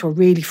my parents were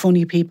really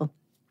funny people.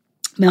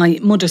 My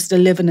mother's still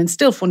living and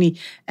still funny,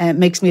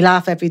 makes me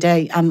laugh every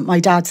day. And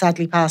my dad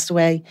sadly passed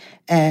away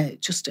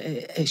just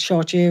a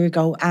short year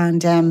ago.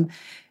 And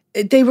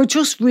they were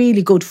just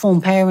really good,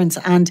 fun parents,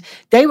 and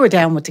they were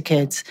down with the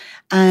kids.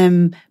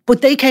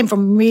 But they came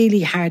from really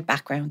hard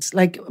backgrounds.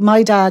 Like,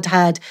 my dad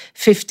had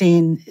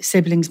 15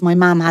 siblings, my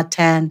mum had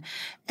 10.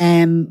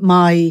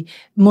 My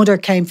mother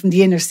came from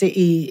the inner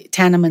city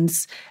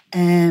tenements.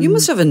 You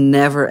must have a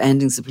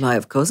never-ending supply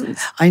of cousins.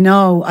 I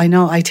know.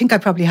 I think I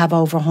probably have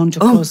over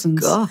 100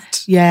 cousins. Oh, God.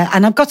 Yeah,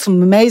 and I've got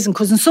some amazing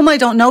cousins. Some I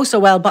don't know so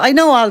well, but I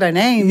know all their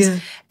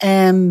names.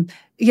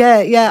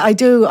 Yeah, I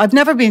do. I've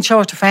never been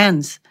short of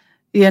friends,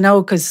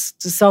 because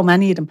there's so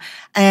many of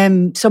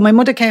them. So my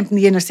mother came from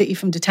the inner city,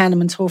 from the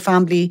tenements. Her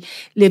family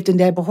lived in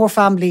there, but her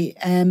family,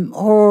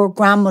 her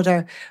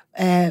grandmother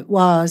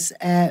was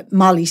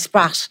Molly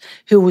Spratt,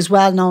 who was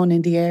well known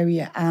in the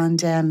area,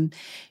 and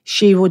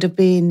she would have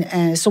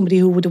been somebody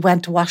who would have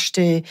went to wash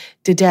the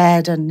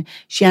dead, and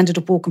she ended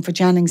up working for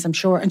Jennings, I'm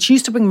sure. And she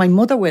used to bring my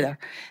mother with her,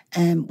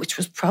 which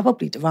was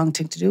probably the wrong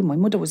thing to do. My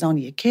mother was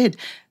only a kid.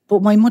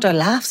 But my mother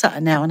laughs at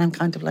it now, and I'm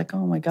kind of like,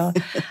 oh my God.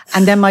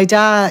 And then my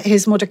dad,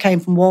 his mother came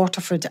from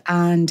Waterford,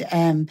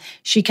 and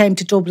she came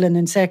to Dublin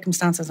in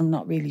circumstances I'm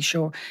not really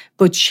sure.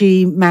 But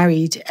she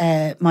married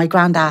my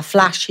granddad,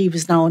 Flash. He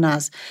was known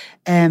as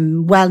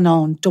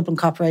well-known Dublin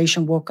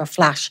Corporation worker,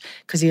 Flash,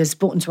 because his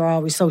buttons were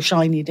always so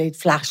shiny, they'd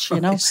flash,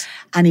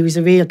 And he was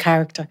a real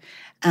character.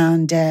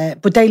 and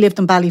but they lived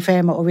in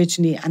Ballyfermot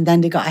originally, and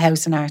then they got a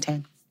house in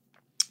Artane.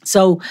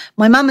 So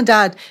my mum and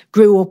dad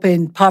grew up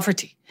in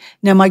poverty.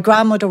 Now, my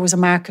grandmother was a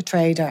market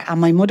trader and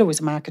my mother was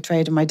a market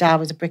trader. My dad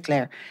was a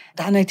bricklayer.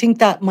 And I think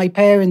that my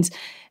parents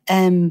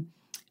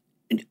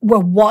were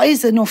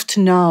wise enough to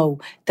know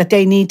that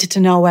they needed to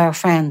know our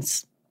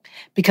friends,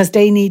 because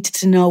they needed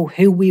to know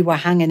who we were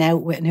hanging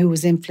out with and who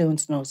was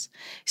influencing us.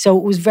 So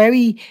it was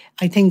very,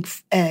 I think,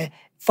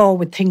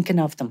 forward thinking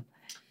of them,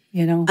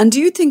 you know. And do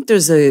you think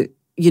there's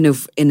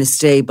in a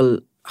stable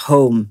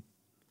home,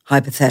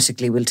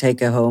 hypothetically, we'll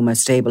take a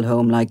stable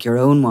home like your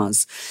own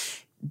was,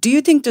 do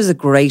you think there's a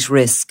great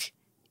risk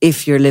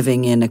if you're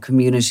living in a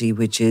community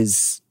which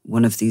is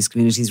one of these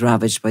communities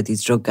ravaged by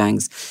these drug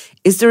gangs?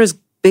 Is there as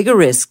big a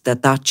risk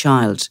that that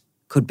child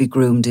could be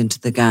groomed into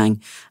the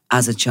gang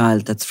as a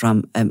child that's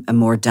from a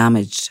more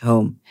damaged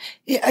home?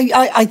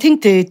 I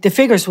think the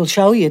figures will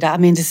show you that. I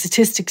mean, the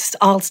statistics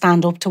all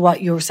stand up to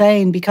what you're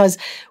saying, because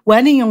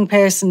when a young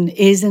person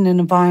is in an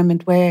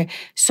environment where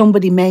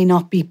somebody may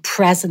not be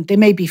present, they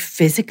may be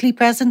physically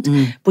present,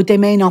 but they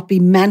may not be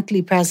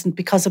mentally present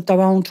because of their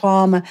own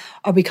trauma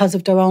or because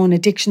of their own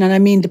addiction. And I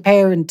mean, the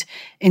parent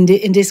in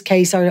this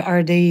case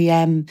or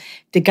the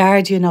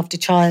guardian of the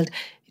child.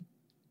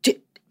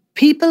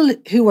 People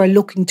who are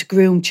looking to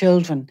groom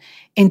children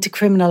into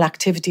criminal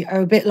activity are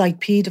a bit like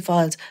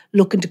paedophiles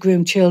looking to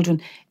groom children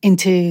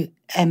into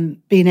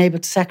being able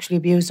to sexually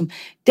abuse them.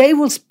 They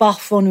will spot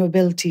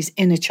vulnerabilities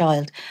in a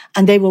child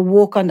and they will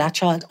work on that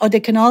child. Or they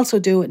can also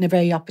do it in a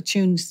very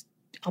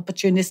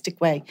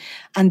opportunistic way.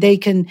 And they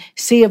can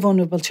see a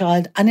vulnerable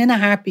child and in a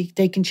heartbeat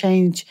they can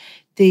change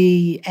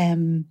the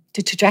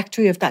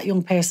trajectory of that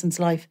young person's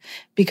life.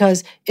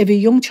 Because if a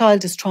young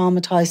child is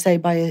traumatised, say,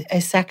 by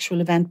a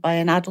sexual event by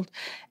an adult,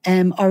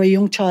 or a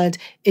young child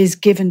is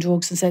given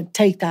drugs and said,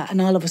 take that, and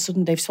all of a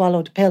sudden they've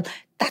swallowed a pill,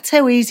 that's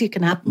how easy it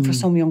can happen for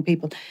some young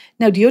people.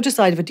 Now, the other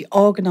side of it, the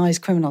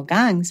organised criminal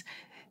gangs,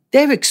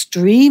 they're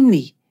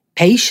extremely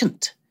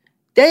patient.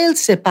 They'll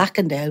sit back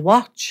and they'll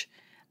watch,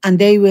 and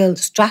they will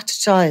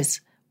strategise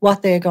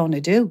what they're going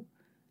to do.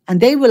 And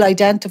they will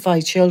identify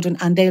children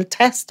and they'll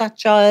test that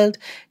child,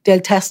 they'll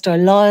test their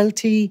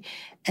loyalty,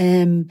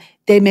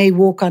 they may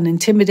work on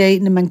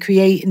intimidating them and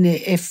creating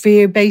a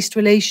fear-based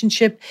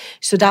relationship.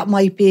 So that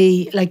might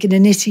be like an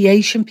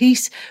initiation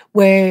piece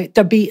where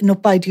they're beaten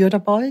up by the other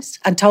boys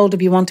and told,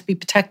 if you want to be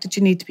protected,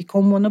 you need to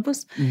become one of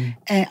us.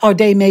 Or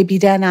they may be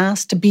then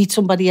asked to beat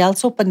somebody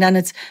else up, and then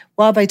it's,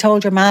 well, have I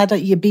told your ma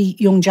that you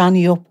beat young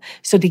Johnny up?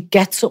 So they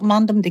get something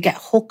on them, they get a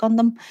hook on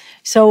them.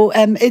 So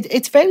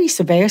it's very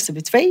subversive,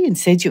 it's very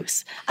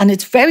insidious, and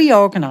it's very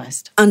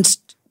organised. And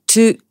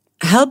to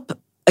help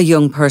a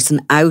young person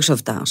out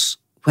of that,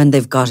 when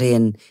they've got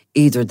in,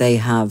 either they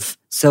have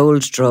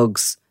sold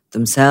drugs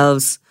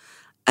themselves,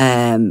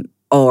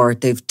 or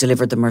they've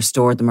delivered them or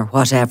stored them or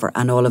whatever,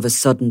 and all of a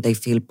sudden they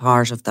feel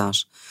part of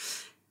that.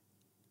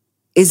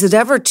 Is it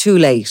ever too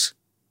late?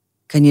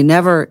 Can you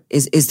never,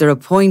 is there a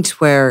point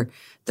where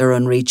they're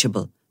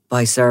unreachable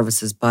by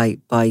services, by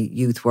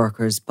youth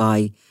workers,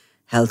 by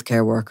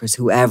healthcare workers,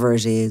 whoever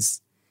it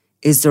is?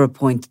 Is there a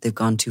point that they've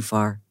gone too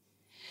far?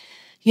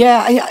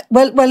 Yeah,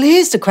 well,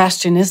 here's the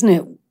question, isn't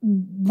it?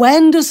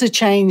 When does it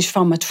change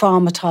from a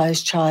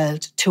traumatised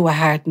child to a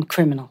hardened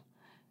criminal?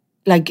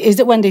 Like, is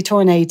it when they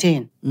turn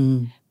 18?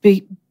 I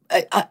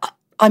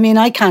mean,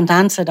 I can't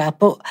answer that,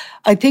 but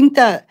I think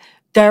that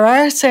there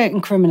are certain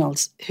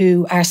criminals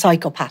who are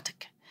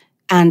psychopathic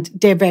and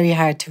they're very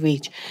hard to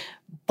reach.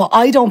 But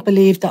I don't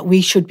believe that we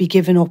should be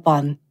giving up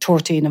on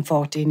 13 and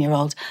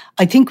 14-year-olds.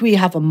 I think we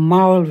have a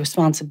moral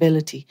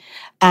responsibility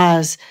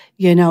as,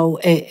 you know,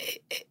 a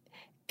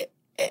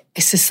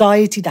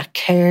society that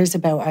cares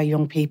about our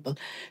young people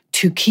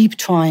to keep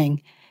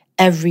trying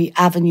every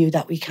avenue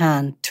that we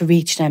can to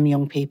reach them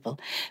young people.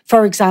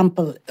 For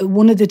example,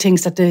 one of the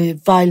things that the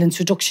Violence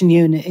Reduction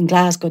Unit in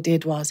Glasgow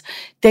did was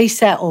they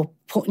set up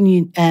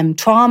putting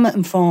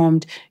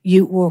trauma-informed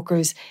youth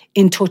workers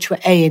in touch with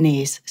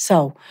A&Es.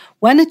 So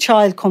when a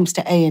child comes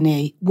to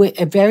A&E with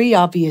a very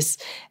obvious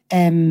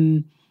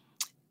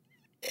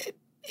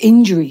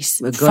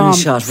injuries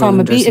from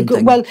a beat.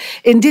 Well,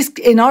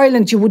 in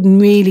Ireland, you wouldn't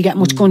really get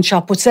much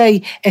gunshot, but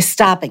say a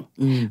stabbing,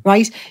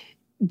 right?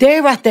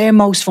 They're at their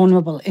most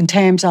vulnerable in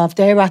terms of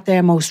they're at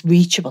their most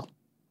reachable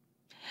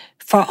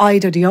for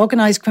either the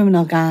organised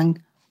criminal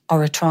gang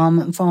or a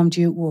trauma-informed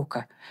youth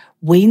worker.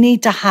 We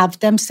need to have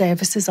them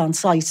services on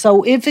site.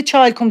 So if a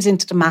child comes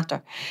into the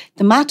matter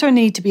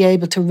need to be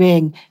able to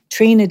ring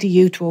Trina, the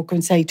youth worker,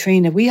 and say,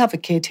 Trina, we have a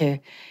kid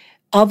here.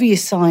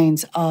 Obvious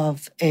signs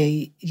of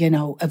a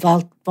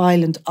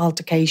violent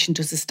altercation,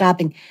 there's a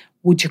stabbing,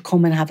 would you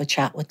come and have a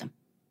chat with them?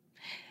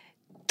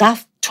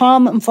 That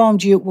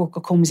trauma-informed youth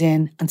worker comes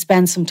in and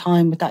spends some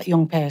time with that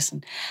young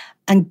person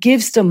and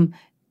gives them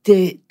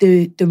the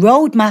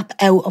roadmap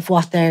out of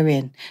what they're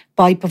in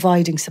by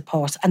providing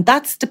support. And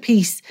that's the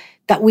piece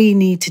that we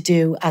need to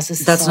do as a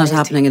society. That's not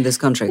happening in this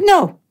country.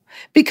 No.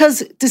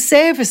 Because the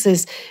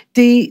services,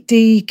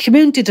 the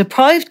community,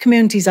 deprived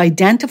communities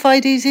identify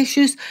these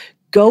issues,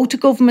 go to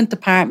government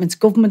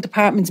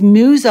departments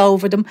muse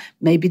over them,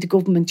 maybe the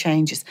government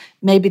changes,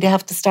 maybe they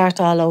have to start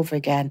all over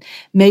again,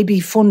 maybe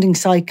funding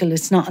cycle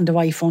is not on the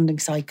right funding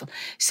cycle.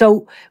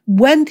 So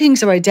when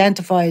things are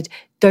identified,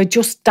 they're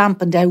just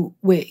dampened out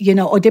with,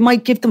 or they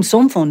might give them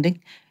some funding,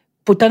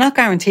 but they're not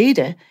guaranteed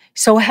it.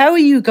 So how are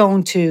you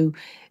going to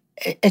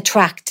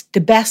attract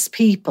the best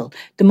people,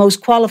 the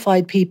most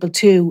qualified people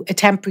to a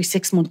temporary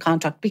 6-month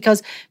contract?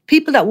 Because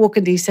people that work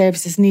in these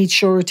services need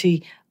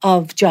surety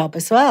of job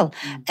as well,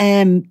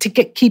 to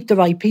keep the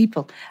right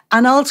people.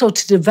 And also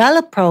to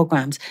develop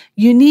programs,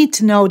 you need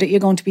to know that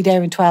you're going to be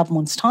there in 12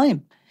 months'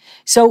 time.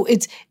 So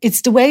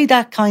it's the way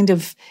that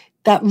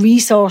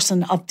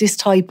resourcing of this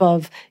type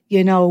of,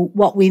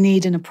 what we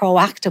need in a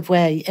proactive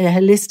way, a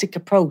holistic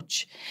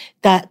approach,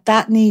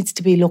 that needs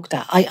to be looked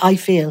at. I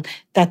feel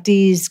that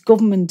these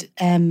government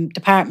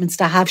departments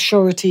that have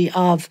surety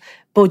of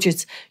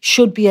budgets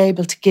should be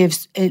able to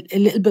give a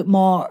little bit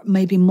more,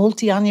 maybe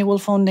multi-annual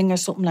funding or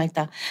something like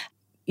that.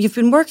 You've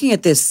been working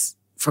at this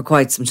for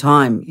quite some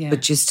time,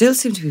 but you still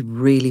seem to be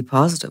really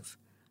positive.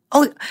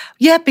 Oh,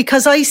 yeah,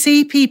 because I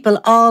see people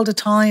all the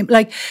time.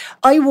 Like,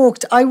 I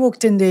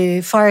worked in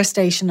the fire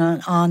station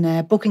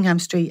on Buckingham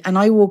Street, and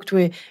I worked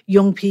with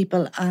young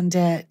people, and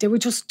they were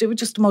just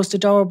the most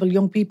adorable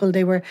young people.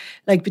 They were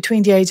like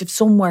between the age of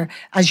somewhere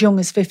as young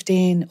as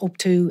 15 up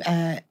to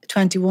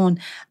 21,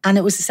 and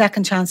it was a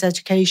second chance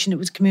education. It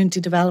was a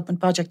community development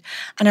project,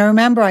 and I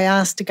remember I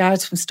asked the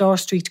guards from Store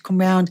Street to come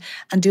round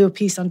and do a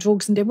piece on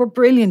drugs, and they were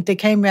brilliant. They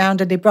came round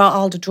and they brought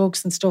all the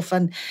drugs and stuff,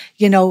 and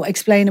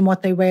explaining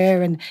what they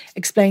were and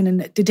explaining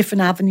the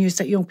different avenues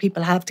that young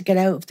people have to get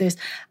out of this.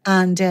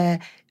 And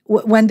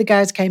when the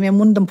guards came in,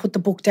 one of them put the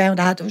book down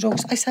that had the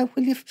drugs. I said,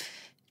 "Will you,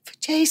 for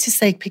Jesus'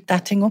 sake, pick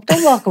that thing up?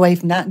 Don't walk away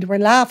from that." And they were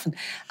laughing.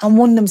 And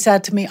one of them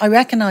said to me, "I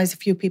recognise a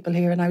few people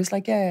here." And I was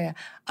like, yeah.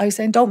 I was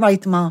saying, "Don't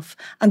write them off."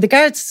 And the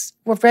guards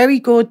were very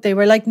good. They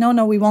were like,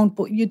 no, we won't,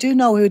 but you do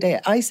know who they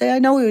are. I say, I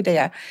know who they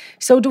are.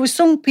 So there were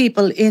some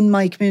people in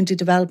my community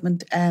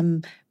development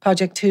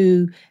project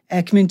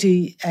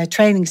community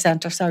training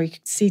centre,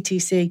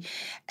 CTC,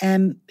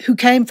 who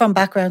came from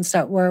backgrounds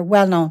that were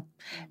well known.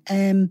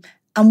 And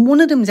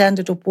one of them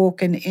ended up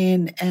working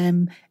in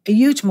a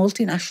huge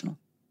multinational.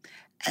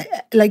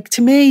 Like,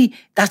 to me,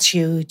 that's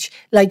huge.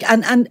 Like,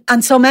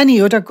 and so many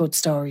other good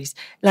stories.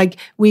 Like,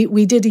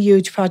 we did a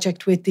huge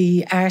project with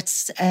the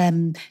arts,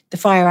 the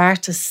Fire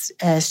Artists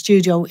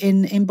studio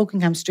in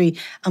Buckingham Street,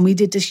 and we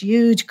did this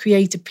huge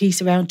creative piece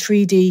around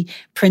 3D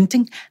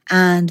printing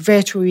and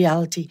virtual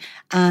reality.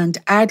 And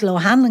Ardal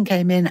O'Hanlon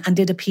came in and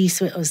did a piece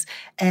with us,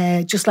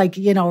 just like,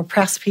 a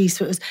press piece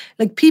with us.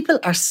 Like, people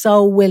are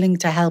so willing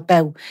to help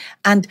out.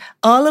 And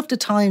all of the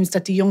times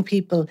that the young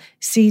people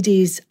see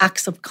these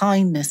acts of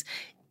kindness,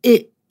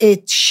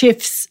 it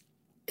shifts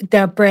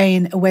their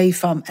brain away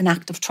from an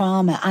act of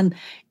trauma. And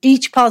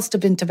each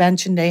positive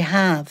intervention they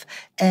have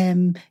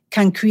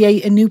can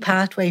create a new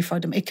pathway for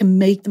them. It can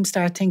make them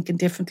start thinking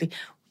differently.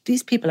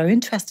 These people are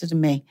interested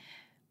in me.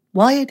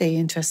 Why are they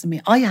interested in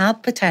me? I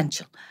have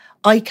potential.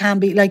 I can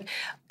be, like,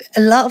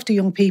 a lot of the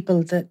young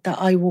people that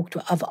I worked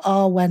with have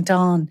all went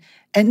on.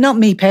 And not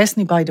me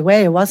personally, by the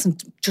way, it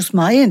wasn't just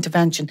my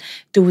intervention.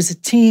 There was a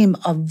team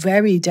of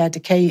very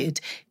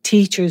dedicated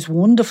teachers,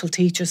 wonderful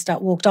teachers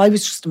that worked. I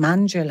was just a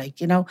manager,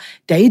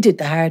 they did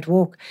the hard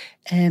work,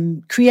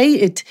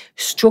 created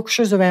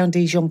structures around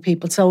these young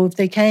people. So if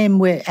they came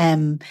with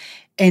an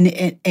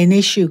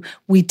issue,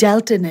 we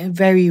dealt in a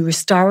very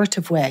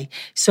restorative way.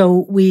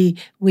 So we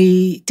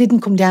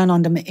didn't come down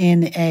on them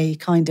in a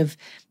kind of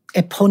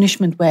a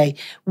punishment way.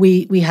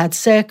 We had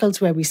circles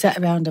where we sat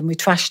around and we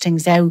trashed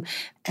things out.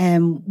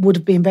 Would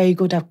have been very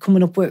good at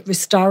coming up with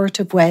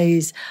restorative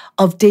ways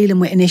of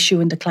dealing with an issue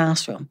in the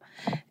classroom.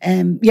 I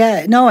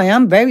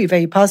am very,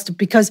 very positive,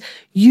 because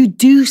you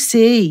do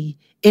see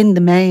in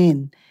the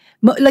main,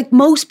 like,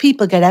 most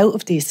people get out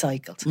of these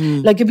cycles.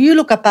 Like, if you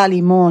look at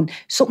Ballymun,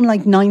 something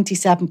like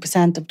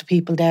 97% of the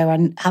people there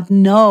have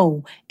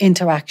no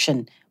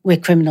interaction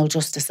with criminal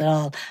justice at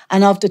all.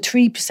 And of the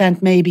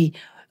 3% maybe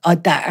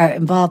that are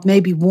involved,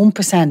 maybe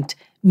 1%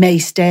 may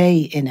stay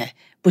in it,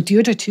 but the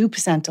other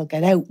 2% will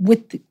get out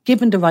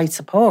given the right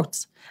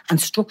supports and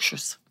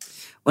structures.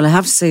 Well, I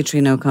have to say,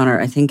 Trina O'Connor,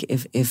 I think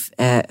if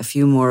a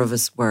few more of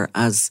us were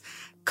as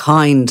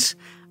kind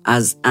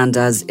as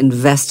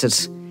invested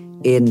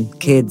in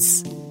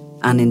kids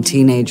and in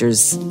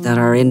teenagers that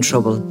are in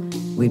trouble,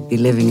 we'd be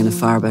living in a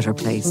far better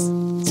place.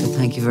 So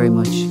thank you very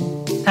much.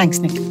 Thanks,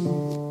 Nick.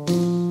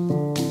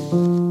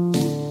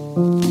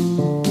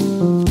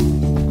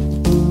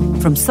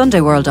 From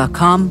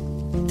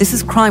SundayWorld.com, this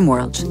is Crime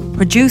World,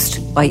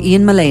 produced by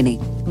Ian Mullaney.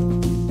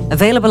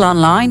 Available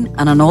online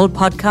and on all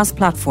podcast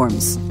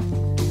platforms.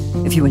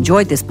 If you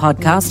enjoyed this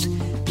podcast,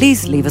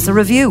 please leave us a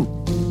review.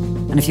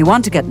 And if you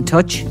want to get in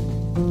touch,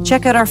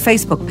 check out our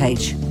Facebook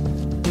page,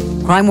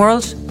 Crime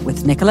World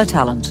with Nicola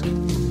Tallant.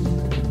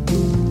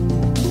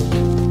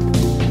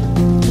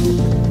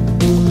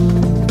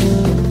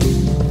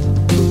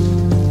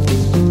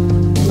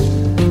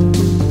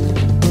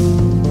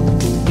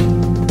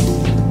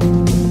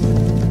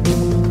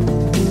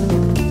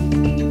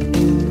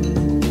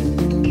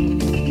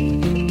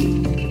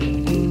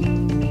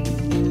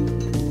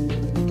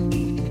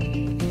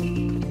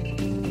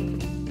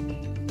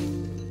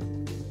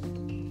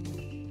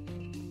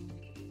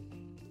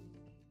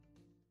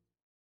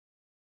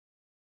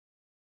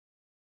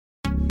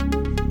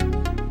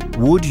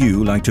 Would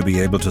you like to be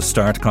able to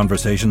start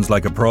conversations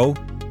like a pro?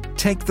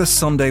 Take the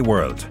Sunday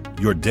World,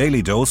 your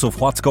daily dose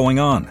of what's going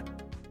on.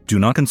 Do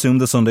not consume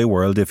the Sunday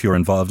World if you're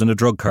involved in a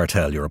drug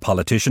cartel, you're a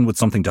politician with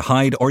something to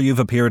hide, or you've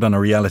appeared on a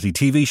reality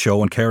TV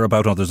show and care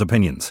about others'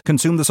 opinions.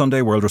 Consume the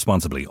Sunday World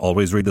responsibly.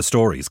 Always read the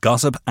stories,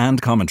 gossip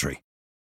and commentary.